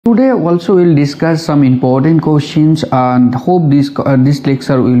Today also we'll discuss some important questions and hope this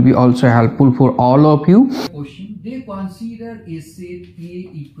lecture will be also helpful for all of you. Question: they consider a set A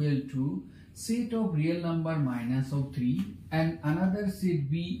equal to set of real number minus of 3 and another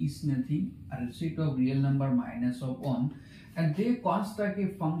set B is nothing, a set of real number minus of 1, and they construct a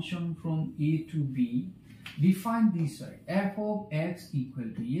function from A to B. Define this way: f of x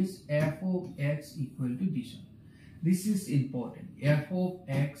equal to, yes, f of x equal to this one. This is important. F of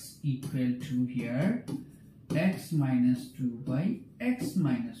x equal to here x minus 2 by x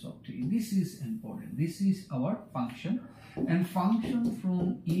minus of 3. This is important. This is our function, and function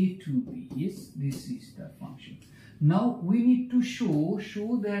from A to B. Yes, this is the function. Now we need to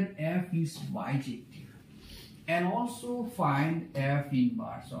show that f is bijective and also find f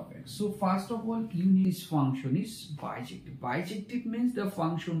inverse of x. So first of all, you need this function is bijective. Bijective means the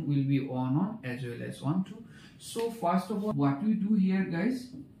function will be 1 as well as 1 2. So first of all, what we do here, guys,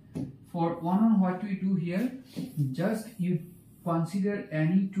 for 1 what we do here, just you consider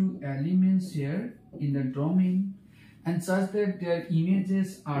any two elements here in the domain and such that their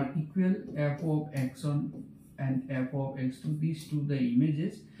images are equal, f of x1 and f of x2, these two the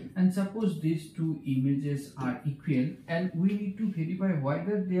images, and suppose these two images are equal, and we need to verify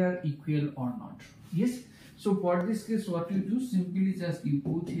whether they are equal or not. Yes, so for this case what you do, simply just you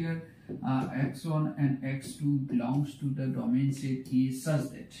put here x1 and x2 belongs to the domain set A such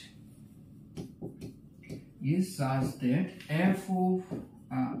that f of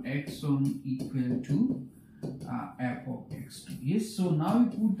x1 equal to f of x2. Yes, so now we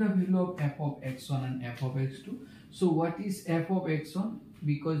put the value of f of x1 and f of x2. So what is f of x1?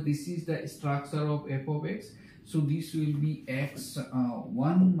 Because this is the structure of f of x, so this will be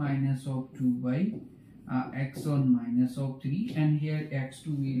x1 minus of 2 by x1 minus of 3, and here x2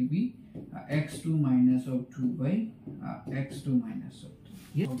 will be x2 minus of 2 by x2 minus of 3.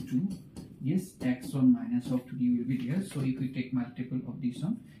 Yes, of 2. Yes, x1 minus of 3 will be there. So if we take multiple of this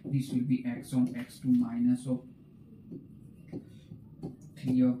one, this will be x1 x2 minus of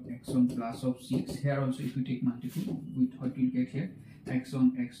 3 of x1 plus of 6. Here also if we take multiple, with what we'll get here,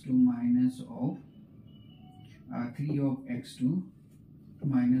 x1 x2 minus of 3 of x2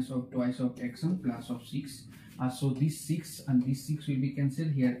 minus of twice of x1 plus of 6. So this 6 and this 6 will be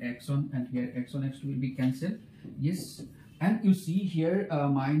cancelled. Here x1 and here x1 x2 will be cancelled. Yes, and you see here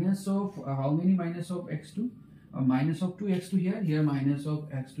minus of how many minus of x2? Minus of 2 x2 here minus of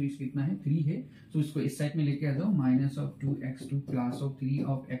x2 is कितना है 3 है, so इसको इस side में लेके आ जाओ, minus of 2 x2 plus of 3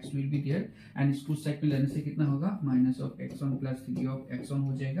 of x2 will be there, and इसको side में लेने से कितना होगा, minus of x1 plus 3 of x1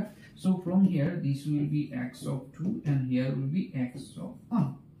 हो जाएगा. So from here this will be x of 2 and here will be x of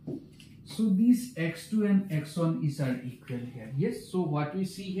 1. So these x2 and x1 are equal here. Yes, so what we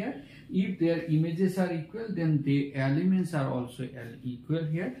see here, if their images are equal, then the elements are also equal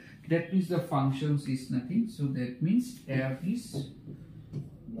here. That means the functions is nothing. So that means f is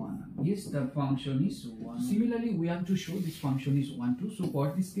 1. Yes, the function is 1. Similarly, we have to show this function is 1 2. So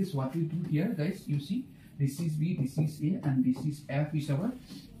for this case, what we do here, guys, you see, this is B, this is A, and this is F is our.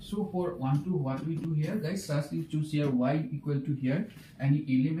 So for 1 2, what we do here, guys, first you choose here y equal to here any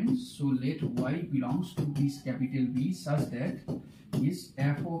elements. So let y belongs to this capital B such that is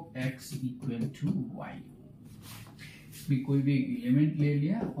f of x equal to y. भी कोई भी element ले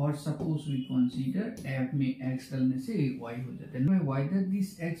लिया और suppose we consider f में x डालने से y हो जाता है. Whether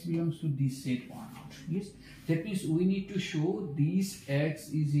this x belongs to this set or not. Yes, that means we need to show this x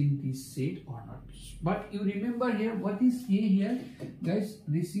is in this set or not. But you remember here what is a here, guys?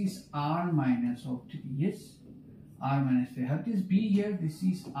 This is r minus of 3. Yes, r minus 3. What is b here? This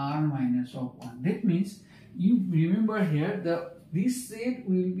is r minus of 1. That means you remember here this set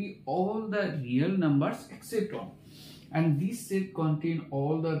will be all the real numbers except 1. And this set contain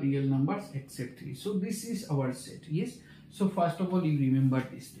all the real numbers except 3. So this is our set. Yes, so first of all you remember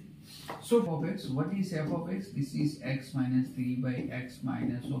this thing. So f of x, what is f of x? This is x minus 3 by x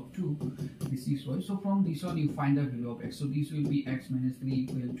minus of 2. This is y. So from this one you find the value of x. So this will be x minus 3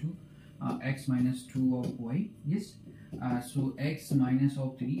 equal to x minus 2 of y. Yes, so x minus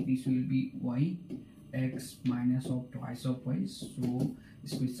of 3, this will be y, x minus of twice of y. So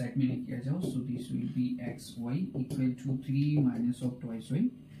इसको इस side में लेके आ जाओ. So this will be x y equal to 3 minus of twice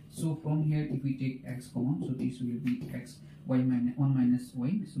y. So from here if we take x common, so this will be x y minus 1 minus y.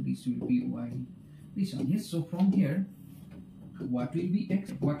 So this will be y, this one. Yes, so from here what will be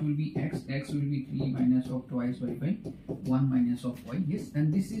x? What will be x? X will be 3 minus of twice y by 1 minus of y. Yes,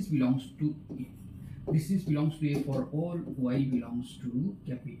 and this is belongs to A. This is belongs to A for all y belongs to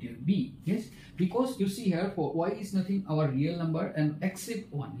capital B. Yes, because you see here for y is nothing our real number and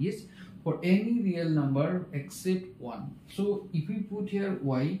except 1. Yes, for any real number except 1. So if we put here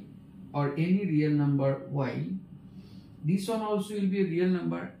y or any real number y, this one also will be a real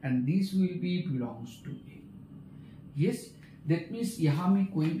number and this will be belongs to a. Yes, that means यहाँ में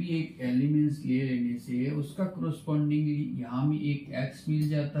कोई भी एक elements ले लेने से उसका correspondingly यहाँ में एक x मिल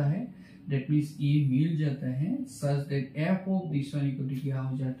जाता है, that means a मिल जाता है, such that f of this one equal to क्या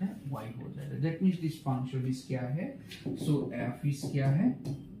हो जाता है, y हो जाता है. That means this function is क्या है, so f is क्या है,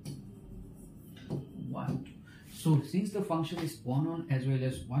 1. So since the function is 1 as well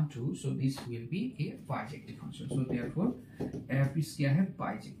as 1 2, so this will be a bijective function. So therefore f is क्या है,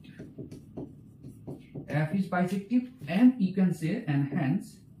 bijective. F is bijective, and you can say, and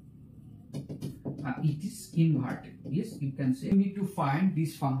hence it is inverted. Yes, you can say you need to find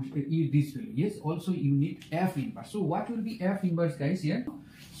this function, this value. Yes, also you need f inverse. So what will be f inverse, guys, here?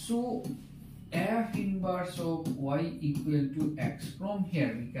 So f inverse of y equal to x. From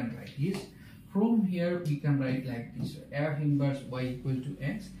here we can write, yes, from here we can write like this: f inverse y equal to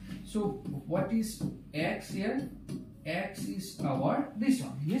x. So what is x here? X is our this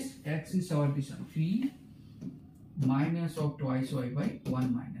one. Yes, x is our this one, 3 minus of twice y by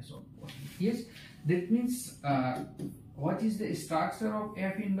 1 minus of y. Yes, that means what is the structure of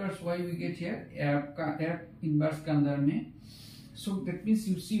f inverse y we get here? F inverse के अंदर में. So that means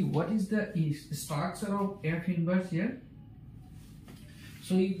you see what is the structure of f inverse here.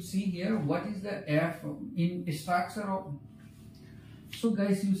 So you see here what is the f in structure of. So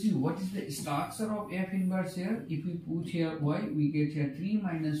guys, you see what is the structure of f inverse here. If we put here y, we get here 3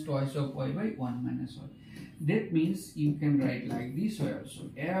 minus twice of y by 1 minus y. That means you can write like this way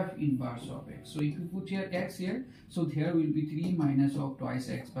also, f inverse of x. So if you put here x here, so there will be 3 minus of twice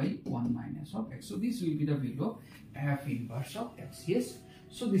x by 1 minus of x. So this will be the value of f inverse of x. Yes.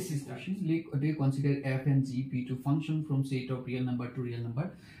 So this is the they consider f and g be to function from set of real number to real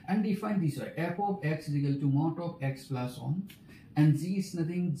number and define this way: f of x is equal to mod of x plus 1. And g is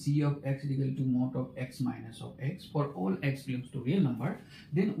nothing, g of x is equal to mod of x minus of x. For all x belongs to real number,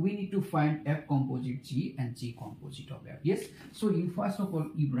 then we need to find f composite g and g composite of f. Yes, so you first of all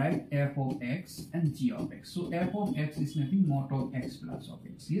you write f of x and g of x. So f of x is nothing, mod of x plus of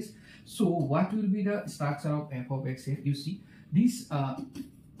x. Yes, so what will be the structure of f of x here? You see this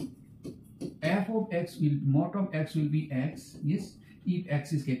f of x will, mod of x will be x. Yes, if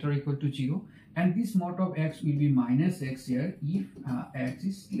x is greater or equal to 0. And this mod of x will be minus x here if x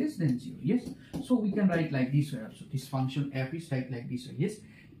is less than 0. Yes, so we can write like this way also. This function f is like this way. Yes,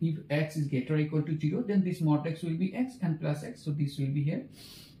 if x is greater or equal to 0, then this mod x will be x and plus x. So this will be here.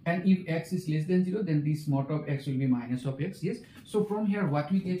 And if x is less than 0, then this mod of x will be minus of x. Yes, so from here what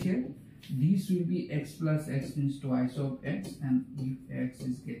we get here, this will be x plus x means twice of x, and if x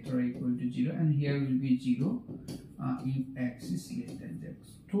is greater or equal to 0, and here will be 0 if x is less than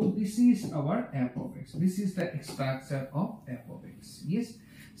x. So this is our f of x. This is the structure of f of x. Yes.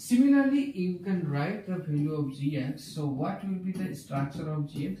 Similarly, you can write the value of gx. So what will be the structure of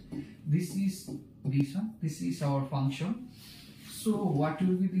gx? This is this one. This is our function. So what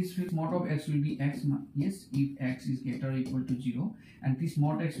will be this? Mod of x will be x. Yes, if x is greater or equal to 0, and this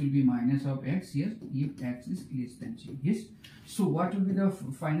mod x will be minus of x. Yes, if x is less than 0. Yes. So what will be the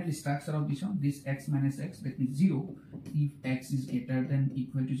final structure of this one? This x minus x, that means 0 if x is greater than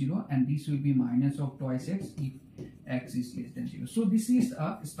equal to 0, and this will be minus of twice x if x is less than 0. So this is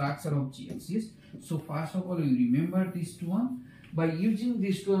a structure of gx. Yes. So first of all, you remember this one. By using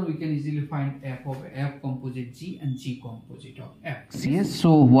this one, we can easily find f of f composite g and g composite of x. Yes,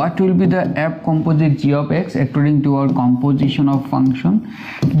 so what will be the f composite g of x according to our composition of function?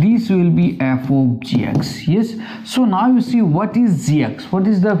 This will be f of gx. Yes, so now you see what is gx. What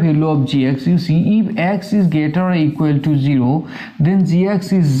is the value of gx? You see, if x is greater or equal to 0, then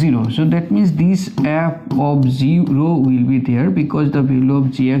gx is 0. So that means this f of 0 will be there because the value of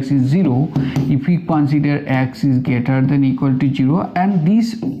gx is 0 if we consider x is greater than equal to 0. And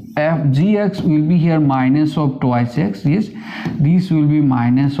this f gx will be here minus of twice x. Yes, this will be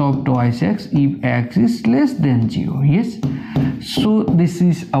minus of twice x if x is less than 0. Yes, so this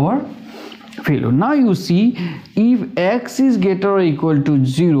is our value. Now you see, if x is greater or equal to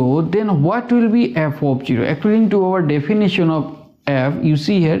 0, then what will be f of 0? According to our definition of f, you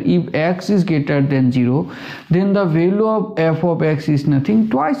see here, if x is greater than 0, then the value of f of x is nothing,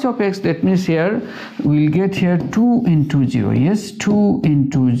 twice of x. That means here we'll get here 2 into 0. Yes, 2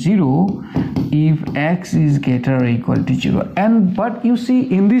 into 0 if x is greater or equal to 0. And but you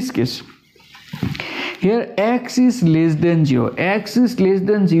see, in this case here x is less than 0. X is less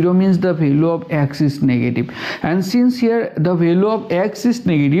than 0 means the value of x is negative, and since here the value of x is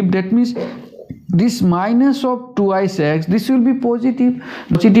negative, that means this minus of twice x, this will be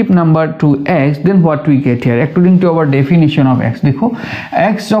positive number to x. Then what we get here according to our definition of x, देखो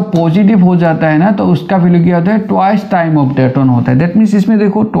x जब positive हो जाता है ना तो उसका value क्या होता है, twice time of that one होता है. दैट मीन्स इसमें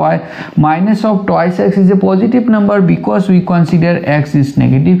देखो minus of twice x is a positive number because we consider x is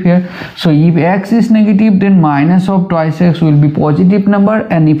negative here. So if x is negative, then minus of twice x will be positive number,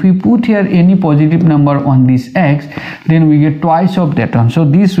 and if we put here any positive number on this x, then we get twice of that one. So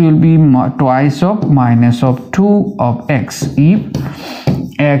this will be twice of minus of 2 of x if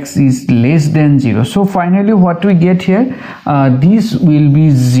x is less than 0. So finally what we get here, this will be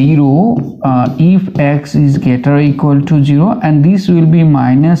 0 if x is greater or equal to 0, and this will be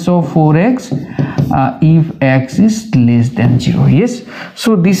minus of 4x if x is less than 0. Yes,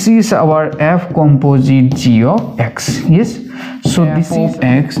 so this is our f composite g of x. Yes, so f this is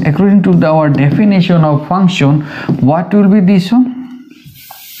x according to our definition of function. What will be this one?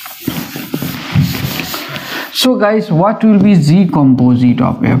 So guys, what will be g composite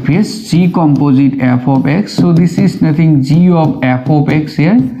of f? Yes, g composite f of x. So this is nothing g of f of x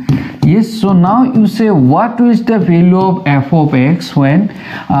here. Yes, so now you say what is the value of f of x when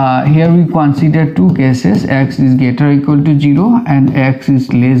here we consider two cases, x is greater or equal to 0 and x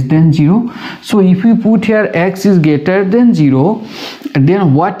is less than 0. So if we put here x is greater than 0,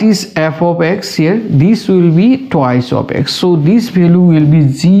 then what is f of x here? This will be twice of x. So this value will be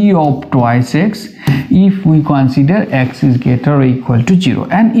g of twice x if we consider x is greater or equal to 0.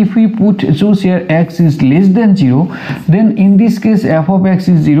 And if we choose here x is less than 0, then in this case f of x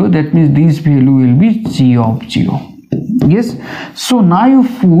is 0. That means this value will be g of 0. Yes, so now you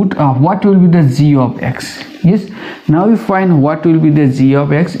put what will be the g of x. Yes, now you find what will be the g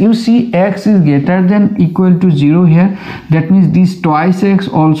of x. You see x is greater than equal to 0 here. That means this twice x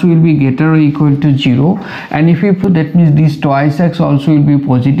also will be greater or equal to 0. And if we put, that means this twice x also will be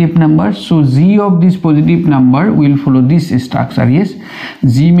positive number. So g of this positive number will follow this structure. Yes,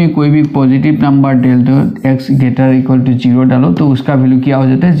 g में कोई भी positive number डाल दो, x greater or equal to 0 डालो तो उसका value क्या हो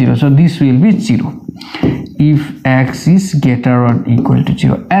जाता है, 0. So this will be 0 if x is greater or equal to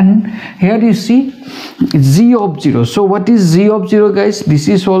 0. And here you see g of 0. So what is g of 0 guys? This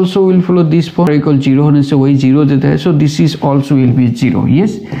is also will follow this form, equal 0 होने से वही 0 देता है. So this is also will be 0.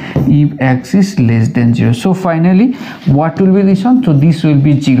 Yes, if x is less than 0. So finally what will be this one? So this will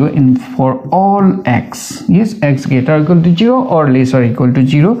be 0 in for all x. Yes, x greater or equal to 0 or less or equal to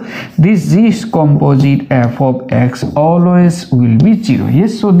 0. This composite f of x always will be 0.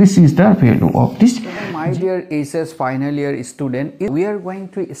 Yes, so this is the value of this. My dear AHSEC final year student, we are going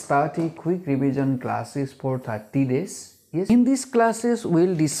to start a quick revision classes for 30 days. Yes, in these classes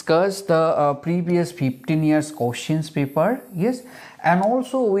we'll discuss the previous 15 years questions paper. Yes, and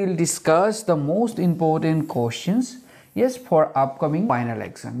also we'll discuss the most important questions. Yes, for upcoming final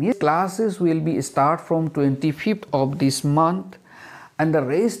exam. Yes, classes will be start from 25th of this month, and the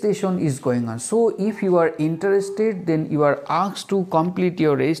registration is going on. So if you are interested, then you are asked to complete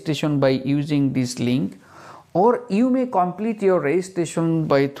your registration by using this link, or you may complete your registration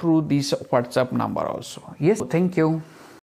by through this WhatsApp number also. Yes, thank you.